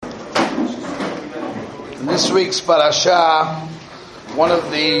In this week's parasha, one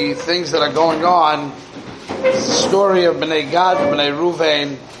of the things that are going on is the story of Bnei Gad and Bnei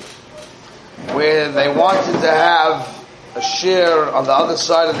Ruvain, where they wanted to have a share on the other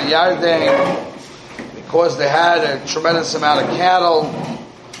side of the Yarden because they had a tremendous amount of cattle,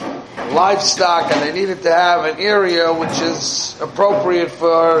 livestock, and they needed to have an area which is appropriate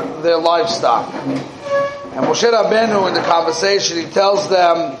for their livestock. And Moshe Rabbeinu, in the conversation, he tells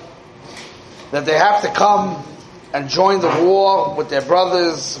them that they have to come and join the war with their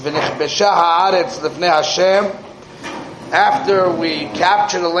brothers. V'nichbesha haaretz lifnei Hashem. After we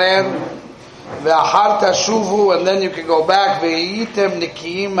capture the land, ve'achar tashuvu, and then you can go back. Ve'yitem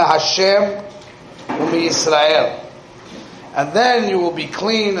nikiyim Hashem u'mi-Yisrael. And then you will be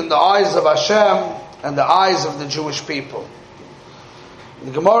clean in the eyes of Hashem and the eyes of the Jewish people.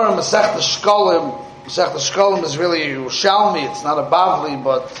 The Gemara in Masechta Shkolim is really a Yerushalmi. It's not a Bavli,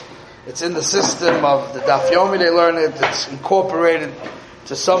 but it's in the system of the Daf Yomi. They learn it. It's incorporated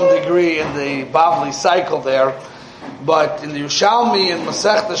to some degree in the Bavli cycle there. But in the Yerushalmi, in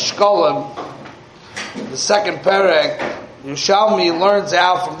Masechta Shkolim, the second perek, Yerushalmi learns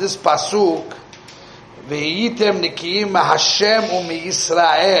out from this pasuk, Ve'yitem nikiyim Hashem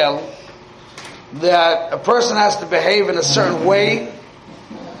u'mi-Yisrael, that a person has to behave in a certain way,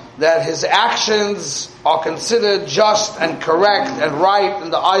 that his actions are considered just and correct and right in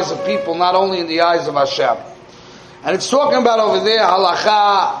the eyes of people, not only in the eyes of Hashem. And it's talking about over there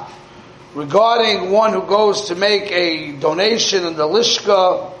halakha regarding one who goes to make a donation in the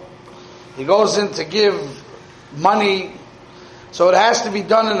lishka. He goes in to give money, so it has to be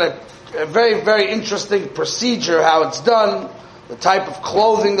done in a very, very interesting procedure how it's done. The type of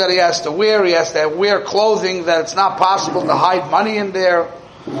clothing that he has to wear. He has to wear clothing that it's not possible to hide money in there.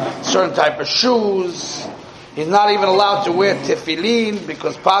 Certain type of shoes. He's not even allowed to wear tefillin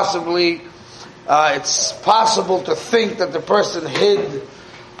because possibly it's possible to think that the person hid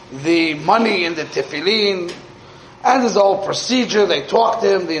the money in the tefillin. And there's a whole procedure. They talk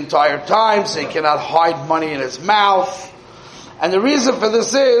to him the entire time, so he cannot hide money in his mouth. And the reason for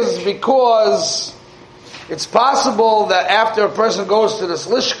this is because it's possible that after a person goes to this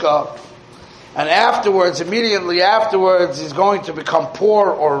lishka, and immediately afterwards, he's going to become poor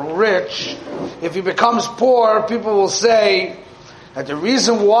or rich. If he becomes poor, people will say that the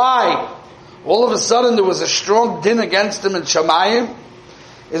reason why all of a sudden there was a strong din against him in Shamayim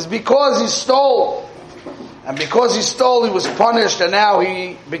is because he stole. And because he stole, he was punished, and now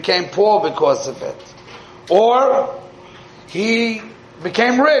he became poor because of it. Or he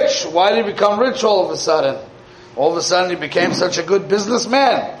became rich. Why did he become rich all of a sudden? All of a sudden he became such a good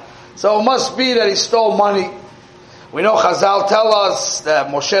businessman. So it must be that he stole money. We know Chazal tell us that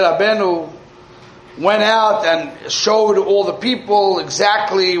Moshe Rabbeinu went out and showed all the people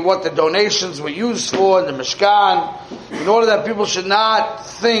exactly what the donations were used for in the Mishkan, in order that people should not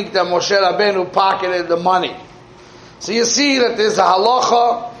think that Moshe Rabbeinu pocketed the money. So you see that there's a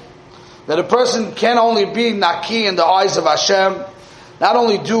halacha that a person can only be naki in the eyes of Hashem, not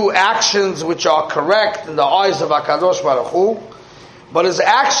only do actions which are correct in the eyes of HaKadosh Baruch Hu, but his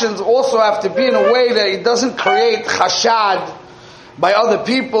actions also have to be in a way that he doesn't create chashad by other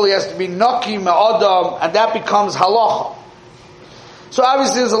people. He has to be naki me'adam, and that becomes halacha. So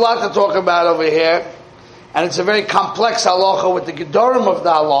obviously there's a lot to talk about over here, and it's a very complex halacha with the gedorim of the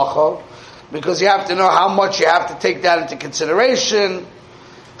halacha, because you have to know how much you have to take that into consideration.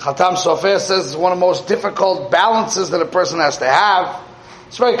 Khatam Sofer says it's one of the most difficult balances that a person has to have.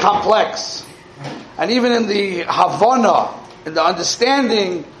 It's very complex. And even in the Havana, in the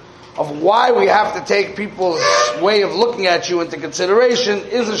understanding of why we have to take people's way of looking at you into consideration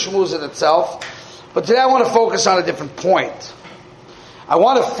is a shmuz in itself. But today I want to focus on a different point. I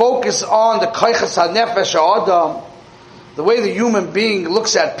want to focus on the koiches hanefesh ha'adam, the way the human being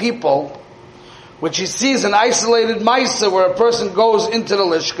looks at people, which he sees an isolated maisa where a person goes into the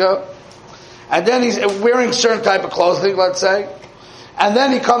lishka, and then he's wearing certain type of clothing, let's say, and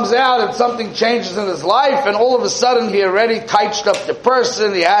then he comes out and something changes in his life, and all of a sudden he already touched up the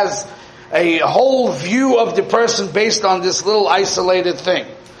person. He has a whole view of the person based on this little isolated thing.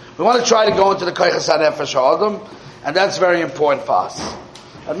 We want to try to go into the koiches hanefesh ha'adam, and that's very important for us.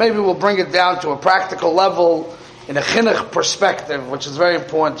 And maybe we'll bring it down to a practical level in a chinuch perspective, which is very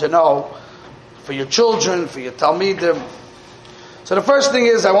important to know for your children, for your talmidim. So the first thing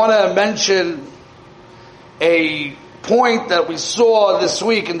is I want to mention a point that we saw this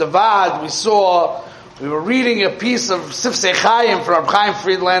week in the Vad. We were reading a piece of Sifsei Chaim from Reb Chaim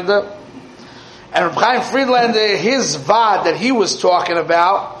Friedlander, and Reb Chaim Friedlander, his Vad that he was talking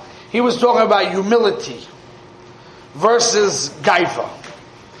about humility versus gaiva.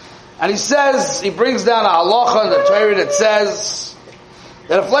 And he brings down a halacha in the Torah that says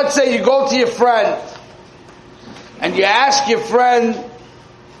that if, let's say, you go to your friend and you ask your friend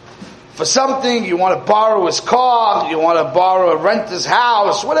for something, you want to borrow his car, you want to rent his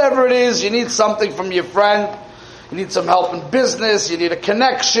house, whatever it is, you need something from your friend, you need some help in business, you need a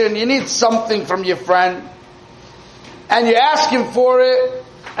connection, you need something from your friend, and you ask him for it,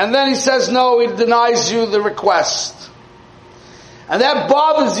 and then he says no, he denies you the request. And that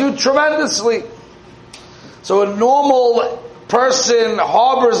bothers you tremendously. So a normal person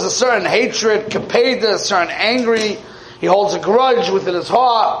harbors a certain hatred, kapeda, a certain angry, he holds a grudge within his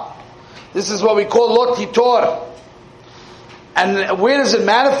heart. This is what we call lot hitor. And where does it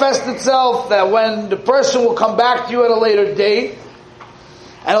manifest itself? That when the person will come back to you at a later date,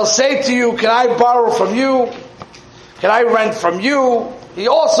 and he'll say to you, can I borrow from you? Can I rent from you? He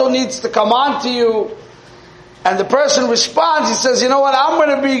also needs to come on to you. And the person responds, he says, you know what, I'm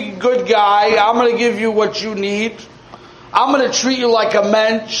going to be a good guy, I'm going to give you what you need, I'm going to treat you like a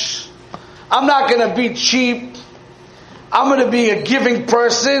mensch, I'm not going to be cheap, I'm going to be a giving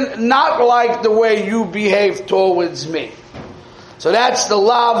person, not like the way you behave towards me. So that's the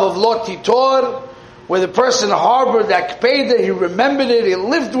love of Lot Hitor, where the person harbored that kpeda, he remembered it, he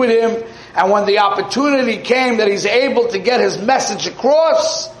lived with him, and when the opportunity came that he's able to get his message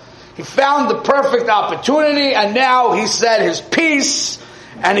across, he found the perfect opportunity, and now he said his piece,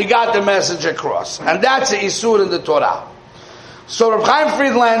 and he got the message across. And that's a isur in the Torah. So Reb Chaim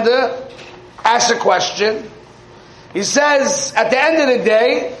Friedlander asks a question. He says, at the end of the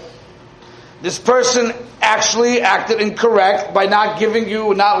day, this person actually acted incorrect by not giving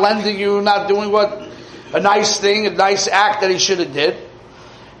you, not lending you, not doing a nice act that he should have did.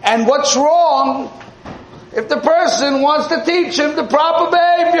 And what's wrong if the person wants to teach him the proper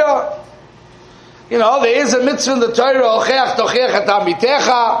behavior? You know, there is a mitzvah in the Torah, Ocheach tocheach et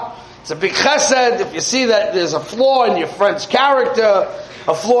amitecha. It's a big chesed. If you see that there's a flaw in your friend's character,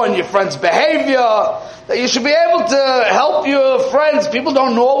 a flaw in your friend's behavior, that you should be able to help your friends. People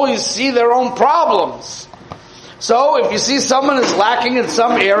don't always see their own problems. So if you see someone is lacking in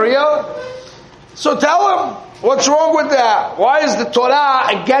some area, so tell him, what's wrong with that? Why is the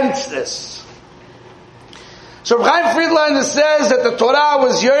Torah against this? So Reb Chaim Friedlander says that the Torah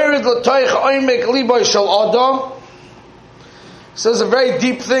was Yerid l'toich oimek liboy shel Adam. Says a very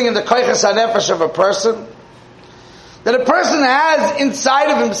deep thing in the koiches hanefesh of a person. That a person has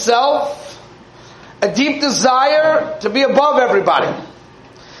inside of himself a deep desire to be above everybody.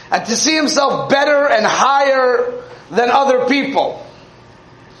 And to see himself better and higher than other people.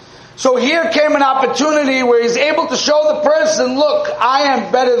 So here came an opportunity where he's able to show the person, look, I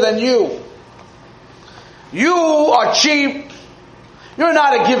am better than you. You are cheap. You're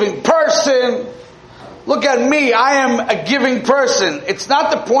not a giving person. Look at me, I am a giving person. It's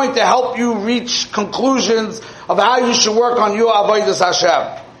not the point to help you reach conclusions of how you should work on your avodas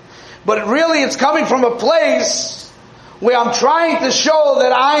Hashem. But really it's coming from a place where I'm trying to show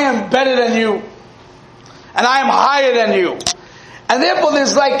that I am better than you. And I am higher than you. And therefore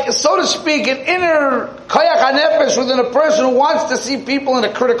there's like, so to speak, an inner koyach hanefesh within a person who wants to see people in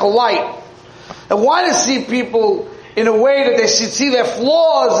a critical light. That want to see people in a way that they see their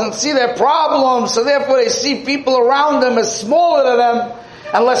flaws and see their problems, so therefore they see people around them as smaller than them,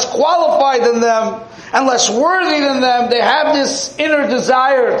 and less qualified than them, and less worthy than them. They have this inner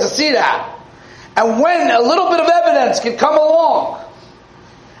desire to see that. And when a little bit of evidence can come along,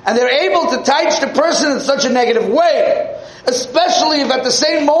 and they're able to touch the person in such a negative way, especially if at the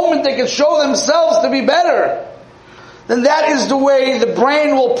same moment they can show themselves to be better, then that is the way the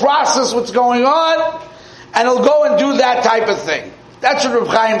brain will process what's going on, and it'll go and do that type of thing. That's what Reb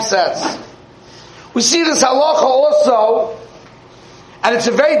Chaim says. We see this halacha also, and it's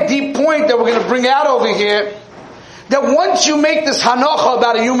a very deep point that we're going to bring out over here, that once you make this hanocha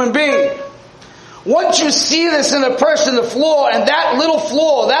about a human being, once you see this in a person, the flaw, and that little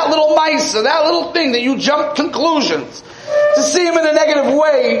flaw, that little ma'isa, that little thing that you jump conclusions, to see him in a negative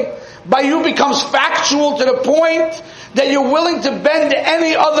way, by you becomes factual to the point that you're willing to bend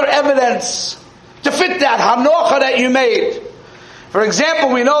any other evidence to fit that hanocha that you made. For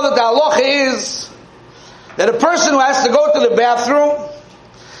example, we know that the halacha is that a person who has to go to the bathroom,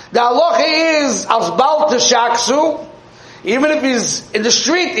 the halacha is as bal teshaksu, even if he's in the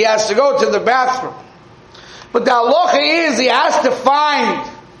street, he has to go to the bathroom. But the halacha is he has to find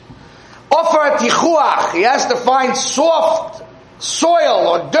ofar tichuach, he has to find soft soil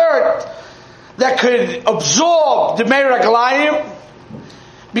or dirt that could absorb the meiraglayim.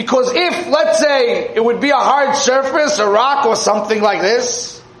 Because if, let's say, it would be a hard surface, a rock or something like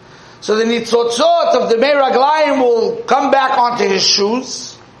this, so the nitzotzot of the meiraglayim will come back onto his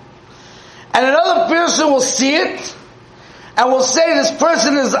shoes. And another person will see it and will say this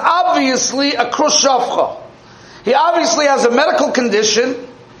person is obviously a krushavcha. He obviously has a medical condition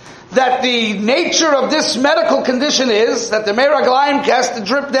that the nature of this medical condition is that the meraglayim has to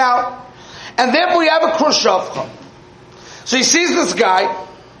drip down. And therefore we have a krushavcha. So he sees this guy,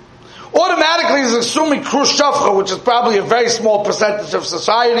 automatically he's assuming krushavcha, which is probably a very small percentage of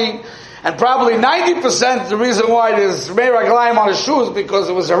society, and probably 90% the reason why there's meraglayim on his shoes because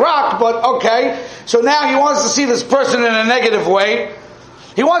it was a rock, but okay. So now he wants to see this person in a negative way.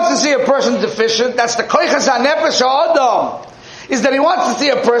 He wants to see a person deficient. That's the koiches hanefesh ha'adam, is that he wants to see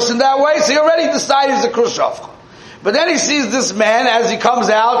a person that way, so he already decided he's a krushavcha. But then he sees this man as he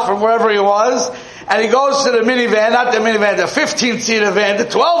comes out from wherever he was, and he goes to the minivan, not the minivan, the 15-seater van, the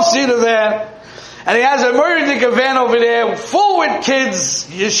 12-seater van, and he has a murder van over there, full with kids,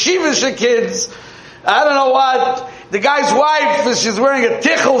 yeshivish kids, I don't know what, the guy's wife, she's wearing a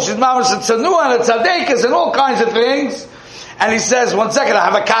tichel, she's mamash a tzanua and a tzaddikas and all kinds of things, and he says, one second, I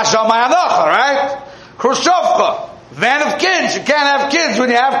have a kasha on my hanacha, right? Krushavcha, van of kids, you can't have kids when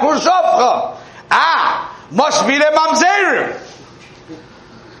you have krushavcha. Must be the mamzerim.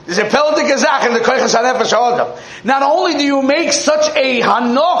 There's a peldik azach in the koiches hanefesh ha'adam. Not only do you make such a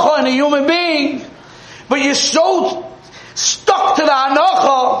hanocha in a human being, but you're so stuck to the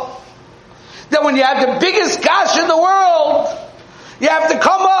hanocha that when you have the biggest kash in the world, you have to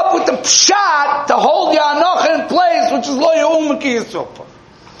come up with the pshat to hold your hanocha in place, which is lo ye'um ki yisupah.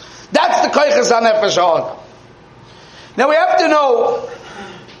 That's the koiches hanefesh ha'adam. Now we have to know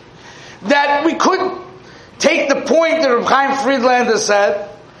that we could take the point that Reb Chaim Friedlander said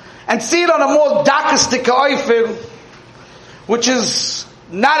and see it on a more dakistic oifim, which is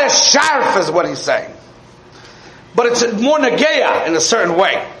not as sharp as what he's saying, but it's more nageya in a certain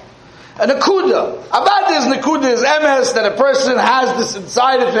way. A nakuda. About this nakuda is emes, that a person has this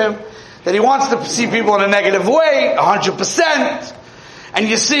inside of him, that he wants to see people in a negative way, 100%. And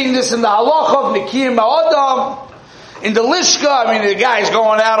you're seeing this in the halacha of Nikiyim Ha'adam, in the Lishka. I mean, the guy's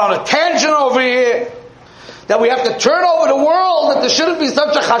going out on a tangent over here, that we have to turn over the world, that there shouldn't be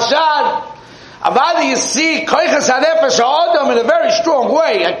such a chashad. Avadi, you see koiches hanefesh ha'adam in a very strong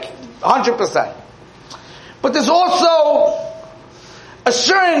way, 100%. But there's also a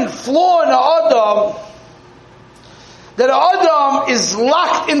certain flaw in the adam, that the adam is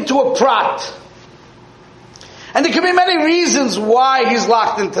locked into a prat. And there can be many reasons why he's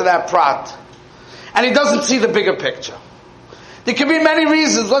locked into that prat. And he doesn't see the bigger picture. There can be many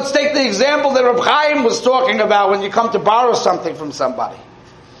reasons. Let's take the example that Reb Chaim was talking about when you come to borrow something from somebody.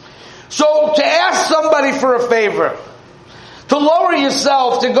 So to ask somebody for a favor, to lower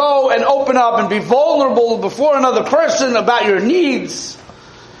yourself, to go and open up and be vulnerable before another person about your needs,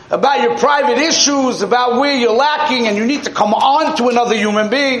 about your private issues, about where you're lacking and you need to come on to another human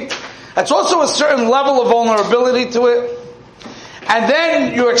being, that's also a certain level of vulnerability to it. And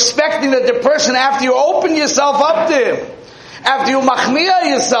then you're expecting that the person, after you open yourself up to him, after you machmiya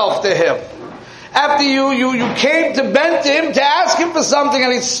yourself to him, after you came to bend to him to ask him for something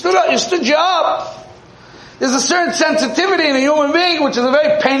and he stood you up, there's a certain sensitivity in a human being which is a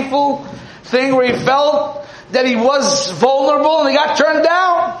very painful thing, where he felt that he was vulnerable and he got turned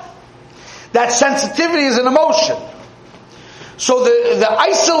down. That sensitivity is an emotion. So the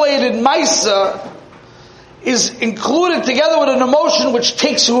isolated maisa is included together with an emotion which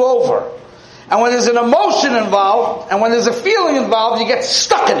takes you over. And when there's an emotion involved, and when there's a feeling involved, you get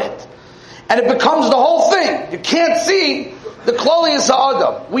stuck in it. And it becomes the whole thing. You can't see the klolius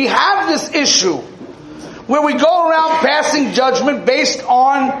ha'adam. We have this issue where we go around passing judgment based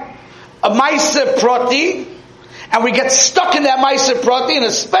on a maisa prati, and we get stuck in that maisa prati, and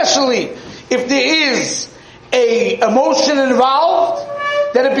especially if there is a emotion involved,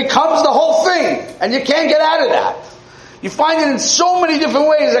 then it becomes the whole thing, and you can't get out of that. You find it in so many different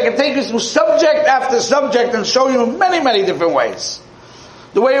ways. I can take you through subject after subject and show you many, many different ways.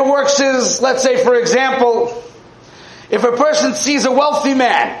 The way it works is, let's say for example, if a person sees a wealthy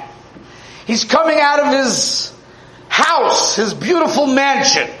man, he's coming out of his house, his beautiful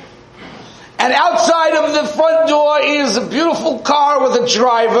mansion, and outside of the front door is a beautiful car with a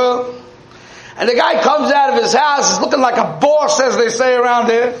driver, and the guy comes out of his house, he's looking like a boss, as they say around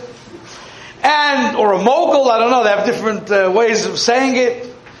here, or a mogul, I don't know, they have different ways of saying it.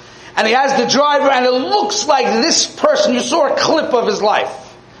 And he has the driver, and it looks like this person, you saw a clip of his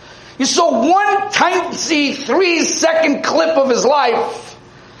life. You saw one tiny 3-second clip of his life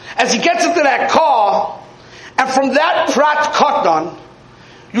as he gets into that car, and from that prat katan,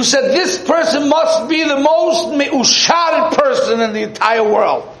 you said this person must be the most me'ushad person in the entire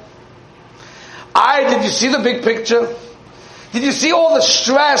world. Did you see the big picture? Did you see all the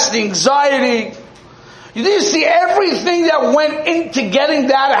stress, the anxiety? Did you see everything that went into getting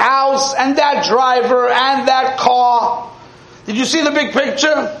that house and that driver and that car? Did you see the big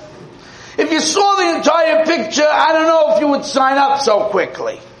picture? If you saw the entire picture, I don't know if you would sign up so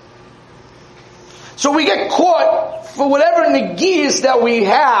quickly. So we get caught for whatever negis that we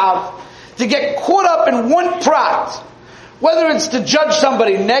have to get caught up in one prat. Whether it's to judge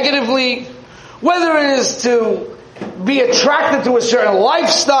somebody negatively, whether it is to be attracted to a certain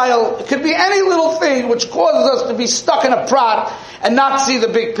lifestyle, it could be any little thing which causes us to be stuck in a prat and not see the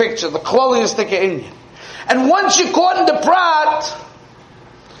big picture, the kloliistic Indian. And once you're caught in the prat,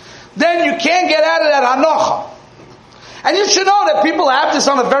 then you can't get out of that hanocha. And you should know that people have this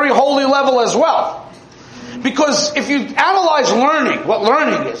on a very holy level as well. Because if you analyze learning, what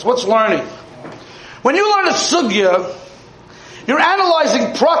learning is, what's learning? When you learn a sugya, you're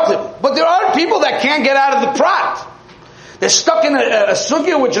analyzing pratim, but there are people that can't get out of the prat. They're stuck in a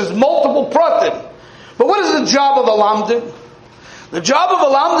sugya which is multiple pratim. But what is the job of a lamdim? The job of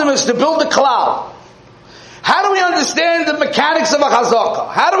a lamdim is to build a cloud. How do we understand the mechanics of a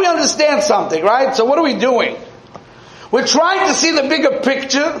chazaka? How do we understand something, right? So what are we doing? We're trying to see the bigger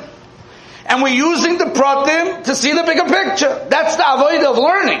picture, and we're using the pratim to see the bigger picture. That's the avodah of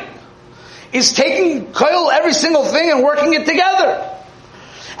learning. Is taking koil every single thing and working it together.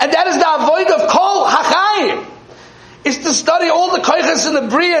 And that is the avodah of kol hachayim. Is to study all the koiches in the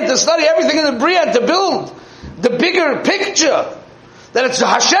bria, and to study everything in the bria, and to build the bigger picture. That it's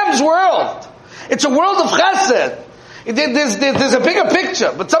Hashem's world. It's a world of chesed. There's a bigger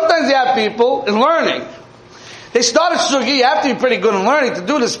picture. But sometimes you have people in learning. They start a sugya, you have to be pretty good in learning to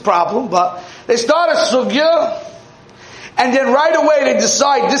do this problem, but they start a sugya, and then right away they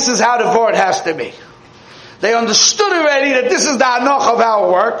decide this is how the word has to be. They understood already that this is the hanoch of how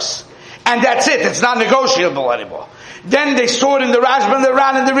it works, and that's it. It's not negotiable anymore. Then they saw it in the Rashba and the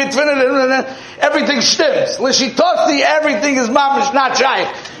Ran and the Ritvan, and everything stimms. L'shitotzi, everything is mamish, not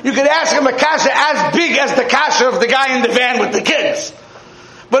shaykh. You could ask him a kasha as big as the kasha of the guy in the van with the kids.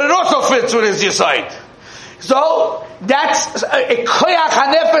 But it also fits with his yesod. So, that's a koyach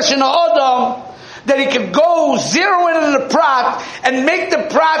hanefesh in Adam, that he can go zero in the prat and make the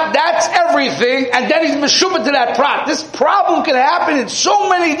prat, that's everything, and then he's meshubah to that prat. This problem can happen in so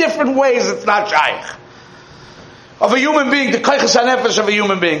many different ways, it's not shaykh. Of a human being, the koyach hanefesh of a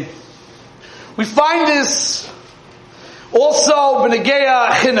human being. We find this also b'negeya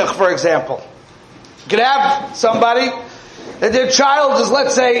chinuch, for example. You could have somebody that their child is,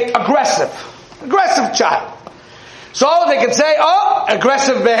 let's say, aggressive child. So they can say,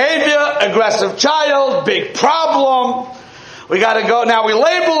 aggressive behavior, aggressive child, big problem. We gotta go, now we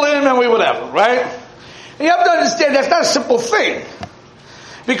label him and we whatever, right? And you have to understand that's not a simple thing.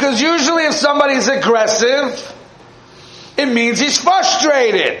 Because usually if somebody's aggressive, it means he's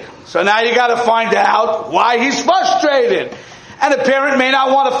frustrated. So now you gotta find out why he's frustrated. And a parent may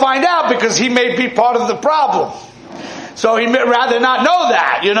not want to find out because he may be part of the problem. So he may rather not know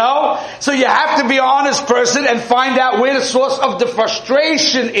that, you know? So you have to be an honest person and find out where the source of the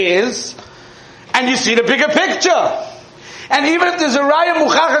frustration is, and you see the bigger picture. And even if there's a raya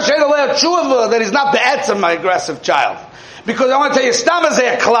muchach tshuva that he's not be'etzem, my aggressive child. Because I want to tell you, stam is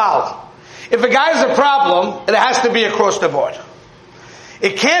a klal. If a guy has a problem, it has to be across the board.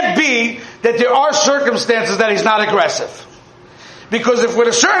 It can't be that there are circumstances that he's not aggressive. Because if with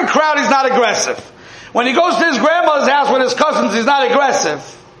a certain crowd he's not aggressive, when he goes to his grandmother's house with his cousins he's not aggressive,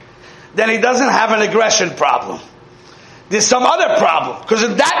 then he doesn't have an aggression problem. There's some other problem. Because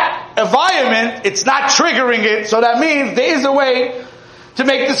in that environment, it's not triggering it, so that means there is a way to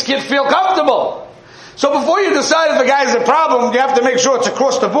make this kid feel comfortable. So before you decide if a guy has a problem, you have to make sure it's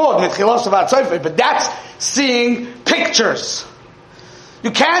across the board. But that's seeing pictures.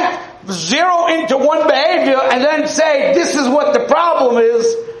 You can't zero into one behavior and then say, this is what the problem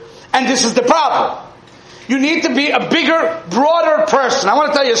is, and this is the problem. You need to be a bigger, broader person. I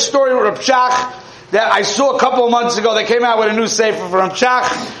want to tell you a story with Reb Shach that I saw a couple of months ago. They came out with a new sefer for Reb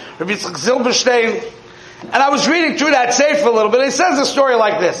Shach, Reb Yitzchak Zilberstein, and I was reading through that sefer a little bit. It says a story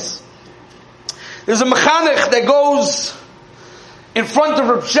like this. There's a mechanech that goes in front of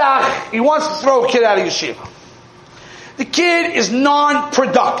Reb Shach. He wants to throw a kid out of yeshiva. The kid is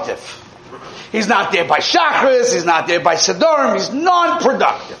non-productive. He's not there by chakras, he's not there by Sidurim, he's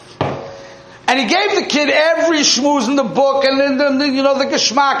non-productive. And he gave the kid every shmooze in the book, and then the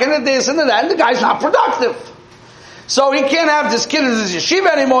geshmak, and the this and the that, and the guy's not productive. So he can't have this kid in his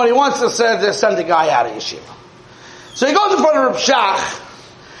yeshiva anymore, he wants to send the guy out of yeshiva. So he goes in front of Reb Shach,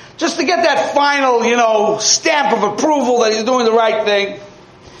 just to get that final, stamp of approval that he's doing the right thing.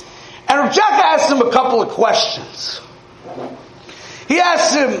 And Reb Shach asks him a couple of questions. He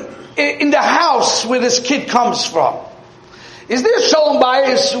asks him, in the house where this kid comes from, is there shalom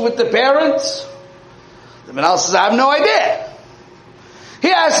bayis with the parents? The Menal says, I have no idea. He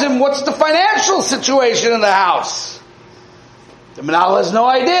asks him, what's the financial situation in the house? The Menal has no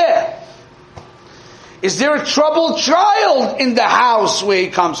idea. Is there a troubled child in the house where he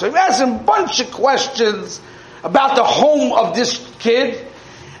comes from? He asks him a bunch of questions about the home of this kid,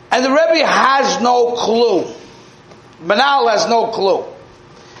 and the Rebbe has no clue. Menal has no clue.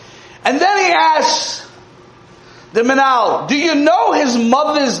 And then he asks the Menal, do you know his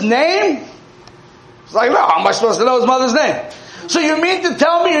mother's name? He's like, no, how am I supposed to know his mother's name? So you mean to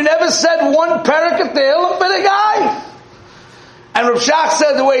tell me you never said one parak Tehillim for the guy? And Rav Shach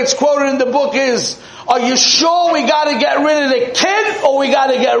said, the way it's quoted in the book is, are you sure we got to get rid of the kid or we got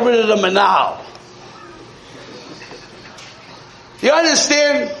to get rid of the Menal? You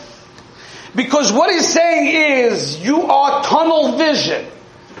understand? Because what he's saying is, you are tunnel vision.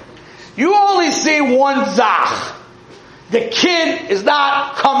 You only see one zach. The kid is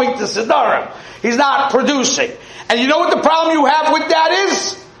not coming to Siddharam. He's not producing. And you know what the problem you have with that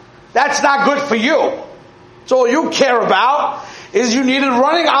is? That's not good for you. So all you care about is you need a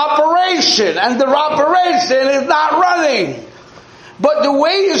running operation, and the operation is not running. But the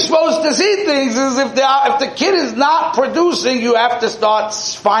way you're supposed to see things is if the kid is not producing, you have to start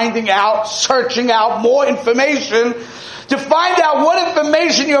finding out, searching out more information to find out what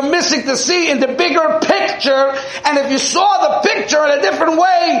information you're missing to see in the bigger picture. And if you saw the picture in a different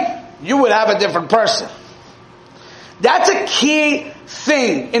way, you would have a different person. That's a key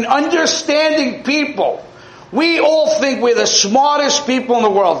thing in understanding people. We all think we're the smartest people in the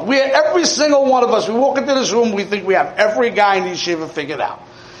world. Every single one of us, we walk into this room, we think we have every guy in yeshiva figured out.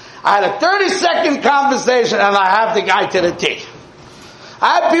 I had a 30-second conversation and I have the guy to the T.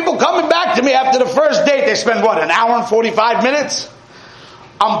 I have people coming back to me after the first date. They spend, an hour and 45 minutes?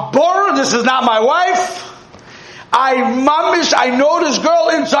 I'm bored. This is not my wife. I know this girl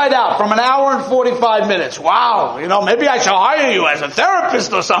inside out from an hour and 45 minutes. Wow. Maybe I shall hire you as a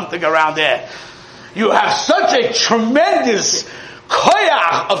therapist or something around there. You have such a tremendous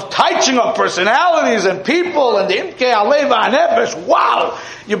koyach of touching of personalities and people and the imkei aleva hanefesh. Wow.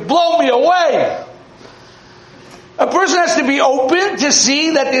 You blow me away. A person has to be open to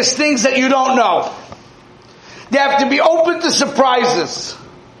see that there's things that you don't know. They have to be open to surprises.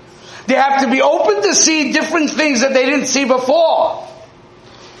 They have to be open to see different things that they didn't see before.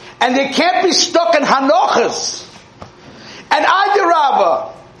 And they can't be stuck in hanochas. And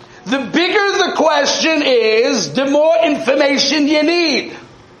adarabah, the bigger the question is, the more information you need.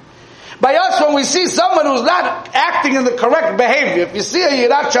 By us, when we see someone who's not acting in the correct behavior, if you see a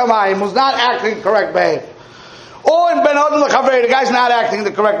Yirat Shamayim who's not acting in correct behavior, or in Ben Adam L'Chavei, the guy's not acting in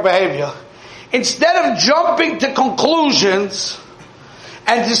the correct behavior, instead of jumping to conclusions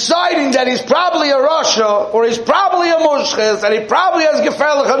and deciding that he's probably a Rasha, or he's probably a Moshches, and he probably has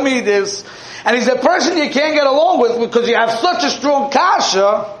Gefer L'Chamidis, and he's a person you can't get along with because you have such a strong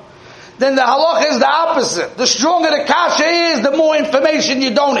kasha, then the halacha is the opposite. The stronger the kasha is, the more information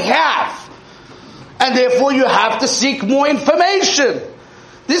you don't have. And therefore you have to seek more information.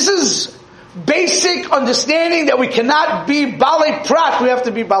 This is basic understanding that we cannot be balei prat, we have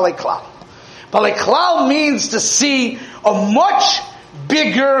to be balei klal. Balei klal means to see a much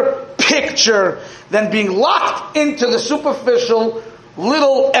bigger picture than being locked into the superficial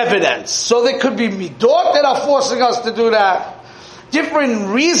little evidence. So there could be midot that are forcing us to do that.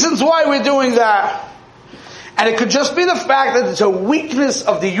 Different reasons why we're doing that. And it could just be the fact that it's a weakness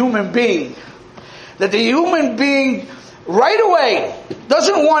of the human being. That the human being right away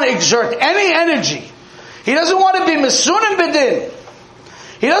doesn't want to exert any energy. He doesn't want to be mesunim bedin.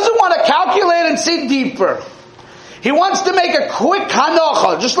 He doesn't want to calculate and see deeper. He wants to make a quick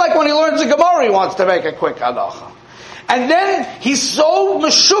hanocha. Just like when he learns the Gemara, he wants to make a quick hanocha. And then he's so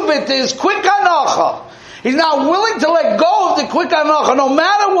meshubit to his quick hanocha. He's not willing to let go of the quick hanocha. No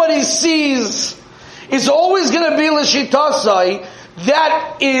matter what he sees, it's always going to be l'shitasai.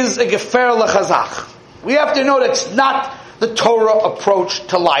 That is a gefer l'chazach. We have to know that's not the Torah approach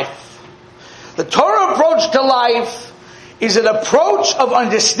to life. The Torah approach to life is an approach of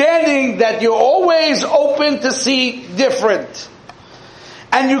understanding that you're always open to see different.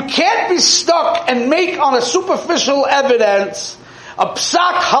 And you can't be stuck and make on a superficial evidence a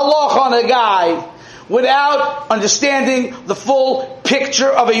psak halach on a guy without understanding the full picture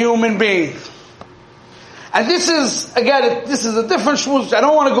of a human being. And this is a different shmuz. I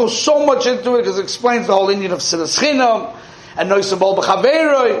don't want to go so much into it because it explains the whole Indian of sinas chinam and noisabol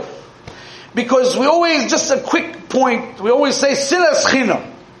b'chaveroi. Because we always, just a quick point, we always say sinas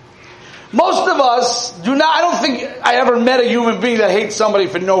chinam. Most of us do not, I don't think I ever met a human being that hates somebody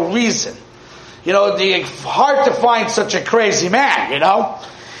for no reason. It's hard to find such a crazy man,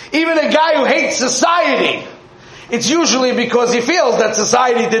 Even a guy who hates society, it's usually because he feels that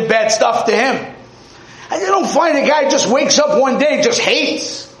society did bad stuff to him. And you don't find a guy who just wakes up one day and just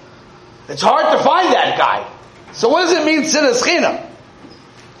hates. It's hard to find that guy. So what does it mean, sinas chinam?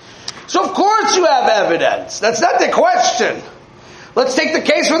 So of course you have evidence. That's not the question. Let's take the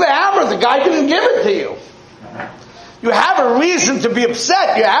case with the hammer. The guy didn't give it to you. You have a reason to be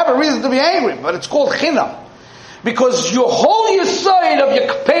upset. You have a reason to be angry. But it's called chinam. Because your whole yesod of your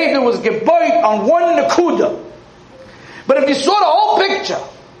kapeda was geboit on one nakuda. But if you saw the whole picture,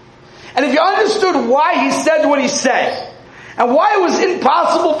 and if you understood why he said what he said, and why it was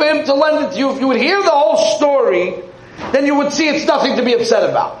impossible for him to lend it to you, if you would hear the whole story, then you would see it's nothing to be upset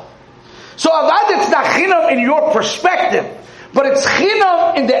about. So avad, it's not chinam in your perspective, but it's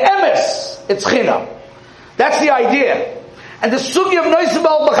chinam in the emes. It's chinam. That's the idea. And the sugya of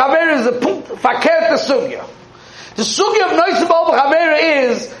noisabal b'chaver is the punkt fakert the sugya. The sugya of noisabal b'chaver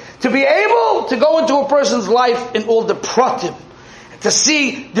is to be able to go into a person's life in all the pratim, to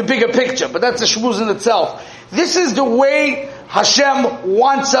see the bigger picture. But that's a shmuz in itself. This is the way Hashem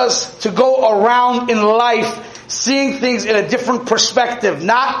wants us to go around in life, seeing things in a different perspective,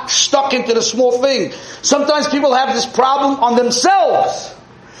 not stuck into the small thing. Sometimes people have this problem on themselves.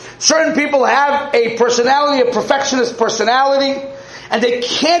 Certain people have a personality, a perfectionist personality, and they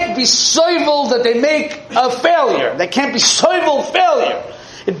can't be soivel that they make a failure. They can't be soivel failure.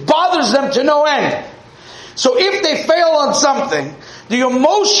 It bothers them to no end. So if they fail on something, the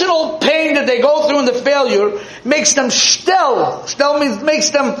emotional pain that they go through in the failure makes them shtel. Shtel means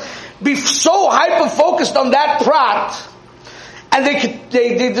makes them be so hyper-focused on that prat, and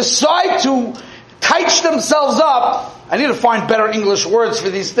they decide to touch themselves up. I need to find better English words for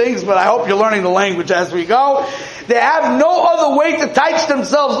these things, but I hope you're learning the language as we go. They have no other way to touch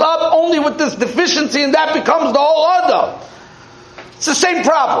themselves up, only with this deficiency, and that becomes the whole other. It's the same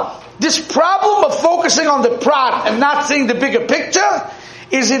problem. This problem of focusing on the prat and not seeing the bigger picture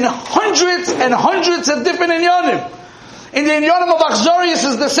is in hundreds and hundreds of different inyanim. In the inyanim of Achzorius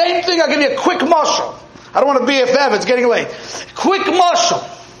is the same thing. I'll give you a quick mashal. I don't want to be BFF, it's getting late. Quick mashal.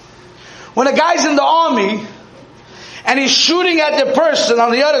 When a guy's in the army and he's shooting at the person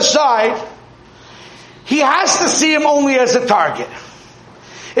on the other side, he has to see him only as a target.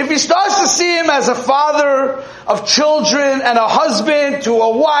 If he starts to see him as a father of children and a husband to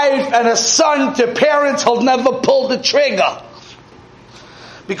a wife and a son to parents, he'll never pull the trigger.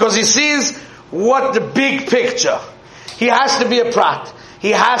 Because he sees what the big picture. He has to be a prat. He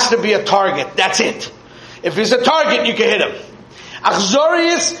has to be a target. That's it. If he's a target, you can hit him.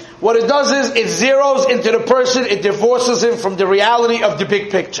 Achzorius, what it does is it zeroes into the person, it divorces him from the reality of the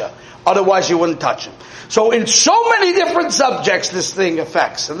big picture. Otherwise you wouldn't touch him. So in so many different subjects this thing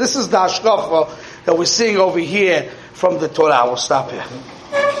affects. And this is the hashkafa that we're seeing over here from the Torah. We'll stop here.